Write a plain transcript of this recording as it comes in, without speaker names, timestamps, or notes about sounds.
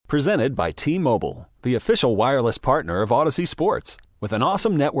Presented by T-Mobile, the official wireless partner of Odyssey Sports. With an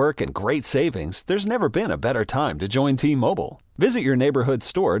awesome network and great savings, there's never been a better time to join T-Mobile. Visit your neighborhood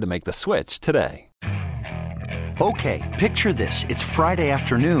store to make the switch today. Okay, picture this. It's Friday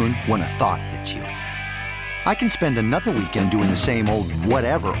afternoon when a thought hits you. I can spend another weekend doing the same old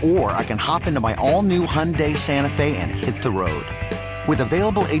whatever, or I can hop into my all-new Hyundai Santa Fe and hit the road. With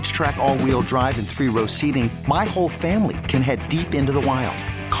available H-Track all-wheel drive and 3-row seating, my whole family can head deep into the wild.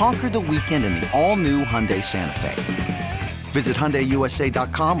 Conquer the weekend in the all-new Hyundai Santa Fe. Visit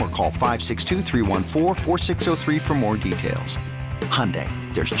HyundaiUSA.com or call 562-314-4603 for more details. Hyundai,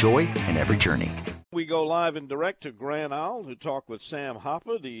 there's joy in every journey. We go live and direct to Grand Isle to talk with Sam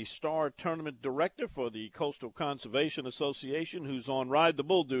Hopper, the Star Tournament Director for the Coastal Conservation Association, who's on Ride the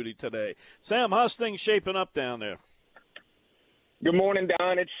Bull duty today. Sam, how's things shaping up down there? Good morning,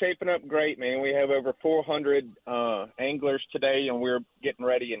 Don. It's shaping up great, man. We have over 400 anglers today, and we're getting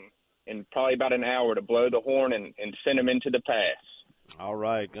ready in probably about an hour to blow the horn and send them into the pass. All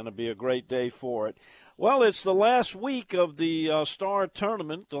right, going to be a great day for it. Well, it's the last week of the Star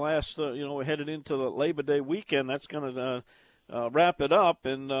Tournament. The last, we're headed into the Labor Day weekend. That's going to wrap it up,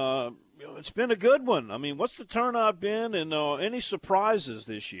 and it's been a good one. I mean, what's the turnout been, and any surprises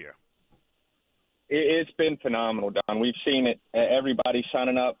this year? It's been phenomenal, Don. We've seen it. Everybody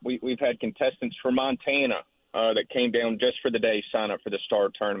signing up. We've had contestants from Montana that came down just for the day sign up for the Star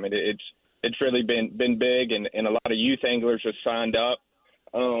Tournament. It's really been big, and a lot of youth anglers have signed up.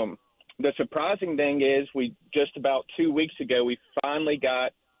 The surprising thing is we just about 2 weeks ago, we finally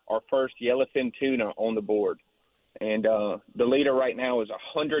got our first yellowfin tuna on the board. And the leader right now is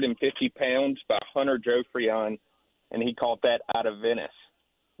 150 pounds by Hunter Joe Freon, and he caught that out of Venice.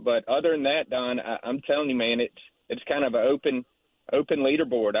 But other than that, Don, I'm telling you, man, it's kind of an open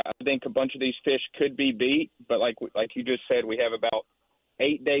leaderboard. I think a bunch of these fish could be beat, but like you just said, we have about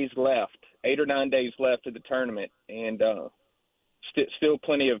 8 or 9 days left of the tournament, and still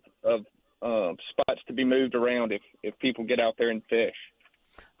plenty of spots to be moved around if people get out there and fish.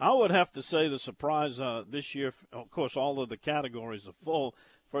 I would have to say the surprise this year, of course, all of the categories are full,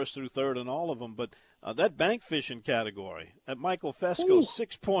 first through third and all of them, but that bank fishing category at Michael Fesco,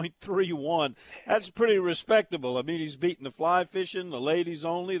 6.31, that's pretty respectable. I mean, he's beating the fly fishing, the ladies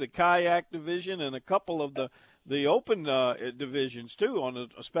only, the kayak division, and a couple of the open divisions, too, on a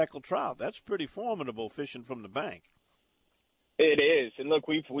speckled trout. That's pretty formidable fishing from the bank. It is. And, look,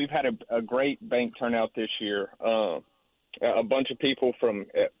 we've had a great bank turnout this year. A bunch of people from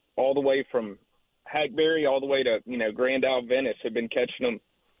all the way from Hackberry all the way to, Grand Isle, Venice have been catching them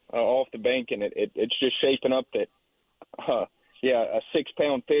off the bank, and it's just shaping up that, a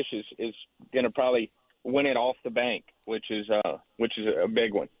 6-pound fish is going to probably win it off the bank, which is a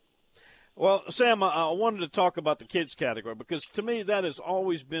big one. Well, Sam, I wanted to talk about the kids category because to me that has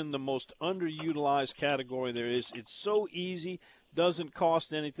always been the most underutilized category there is. It's so easy, doesn't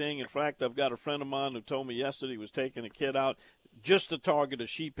cost anything. In fact, I've got a friend of mine who told me yesterday he was taking a kid out just to target a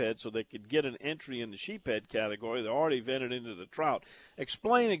sheephead so they could get an entry in the sheephead category. They're already vented into the trout.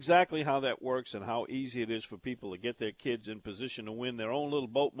 Explain exactly how that works and how easy it is for people to get their kids in position to win their own little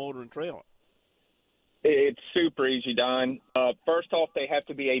boat, motor, and trailer. It's super easy, Don. First off, they have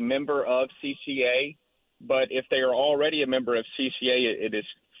to be a member of CCA, but if they are already a member of CCA, it is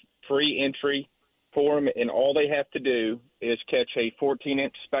free entry for them, and all they have to do is catch a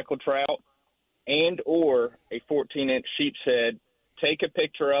 14-inch speckled trout and or a 14-inch sheep's head, take a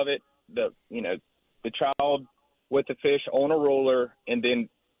picture of it, the child with the fish on a roller, and then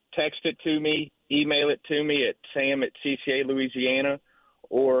text it to me, email it to me at sam@CCA Louisiana,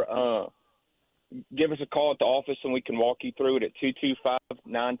 or give us a call at the office and we can walk you through it at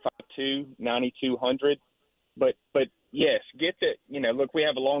 225-952-9200. But yes, get that. Look, we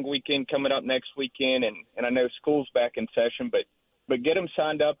have a long weekend coming up next weekend, and I know school's back in session, but get them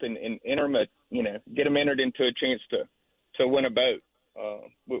signed up and enter them, get them entered into a chance to win a boat.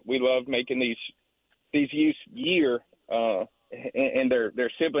 We love making these youth year and their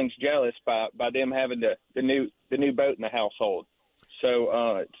siblings jealous by them having the new boat in the household.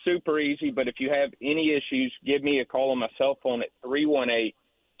 So it's super easy, but if you have any issues, give me a call on my cell phone at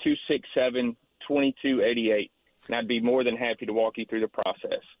 318-267-2288, and I'd be more than happy to walk you through the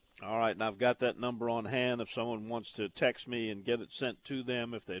process. All right, and I've got that number on hand if someone wants to text me and get it sent to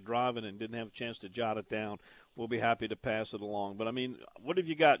them. If they're driving and didn't have a chance to jot it down, we'll be happy to pass it along. But, I mean, what have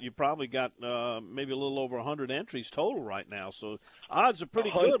you got? You probably got maybe a little over 100 entries total right now, so odds are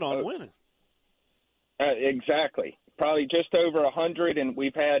pretty good on winning. Exactly. Probably just over 100, and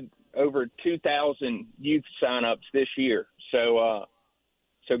we've had over 2,000 youth sign-ups this year. So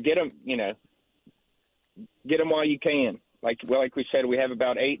get them, get them while you can. like we said, we have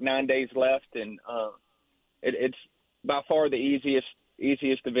about 8-9 days left, and it's by far the easiest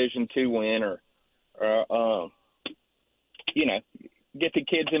Division II win, or get the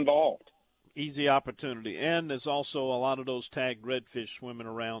kids involved. Easy opportunity. And there's also a lot of those tagged redfish swimming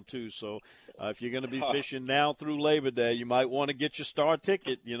around too. So if you're going to be fishing now through Labor Day, you might want to get your star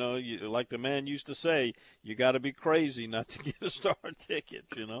ticket. Like the man used to say, you got to be crazy not to get a star ticket,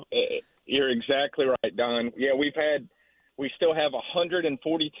 You're exactly right, Don. Yeah, we still have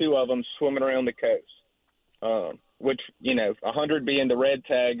 142 of them swimming around the coast, which, 100 being the red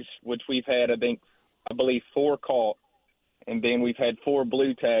tags, which we've had, I believe 4 caught. And then we've had 4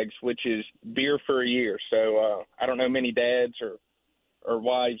 blue tags, which is beer for a year. So I don't know many dads or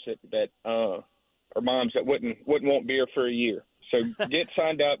wives that or moms that wouldn't want beer for a year. So get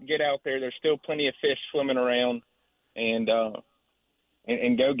signed up, get out there. There's still plenty of fish swimming around, and go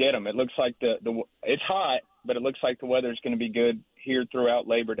get them. It looks like it's hot, but it looks like the weather's going to be good here throughout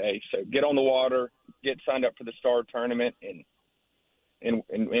Labor Day. So get on the water, get signed up for the Star Tournament, and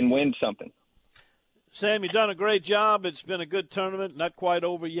win something. Sam, you've done a great job. It's been a good tournament. Not quite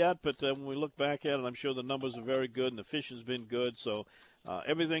over yet, but when we look back at it, I'm sure the numbers are very good and the fishing's been good. So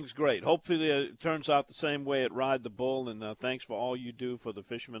everything's great. Hopefully it turns out the same way at Ride the Bull, and thanks for all you do for the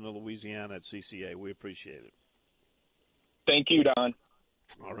fishermen of Louisiana at CCA. We appreciate it. Thank you, Don.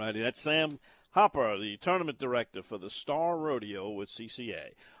 All righty. That's Sam Hopper, the tournament director for the Star Rodeo with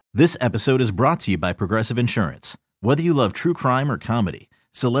CCA. This episode is brought to you by Progressive Insurance. Whether you love true crime or comedy,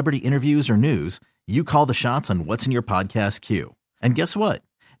 celebrity interviews or news, you call the shots on what's in your podcast queue. And guess what?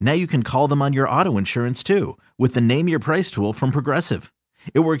 Now you can call them on your auto insurance too with the Name Your Price tool from Progressive.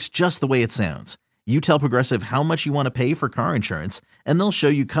 It works just the way it sounds. You tell Progressive how much you want to pay for car insurance, and they'll show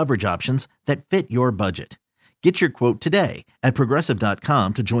you coverage options that fit your budget. Get your quote today at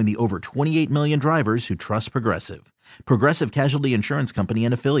Progressive.com to join the over 28 million drivers who trust Progressive. Progressive Casualty Insurance Company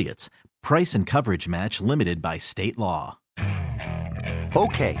and Affiliates. Price and coverage match limited by state law.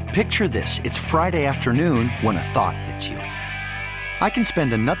 Okay, picture this. It's Friday afternoon when a thought hits you. I can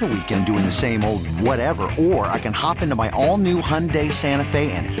spend another weekend doing the same old whatever, or I can hop into my all-new Hyundai Santa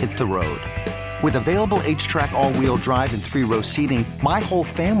Fe and hit the road. With available H-Track all-wheel drive and 3-row seating, my whole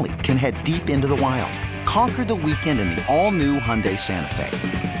family can head deep into the wild. Conquer the weekend in the all-new Hyundai Santa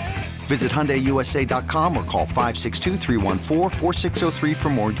Fe. Visit HyundaiUSA.com or call 562-314-4603 for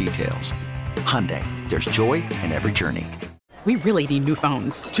more details. Hyundai, there's joy in every journey. We really need new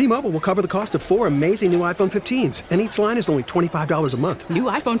phones. T-Mobile will cover the cost of 4 amazing new iPhone 15s, and each line is only $25 a month. New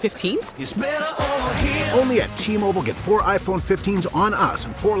iPhone 15s? It's better over here. Only at T-Mobile, get 4 iPhone 15s on us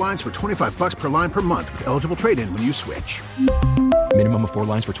and 4 lines for $25 per line per month with eligible trade-in when you switch. Minimum of 4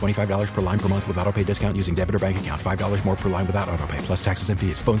 lines for $25 per line per month with autopay discount using debit or bank account. $5 more per line without autopay, plus taxes and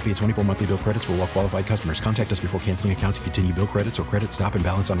fees. Phone fee at 24 monthly bill credits for well-qualified customers. Contact us before canceling account to continue bill credits or credit stop and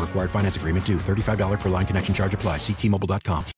balance on required finance agreement due. $35 per line connection charge applies. See T-Mobile.com.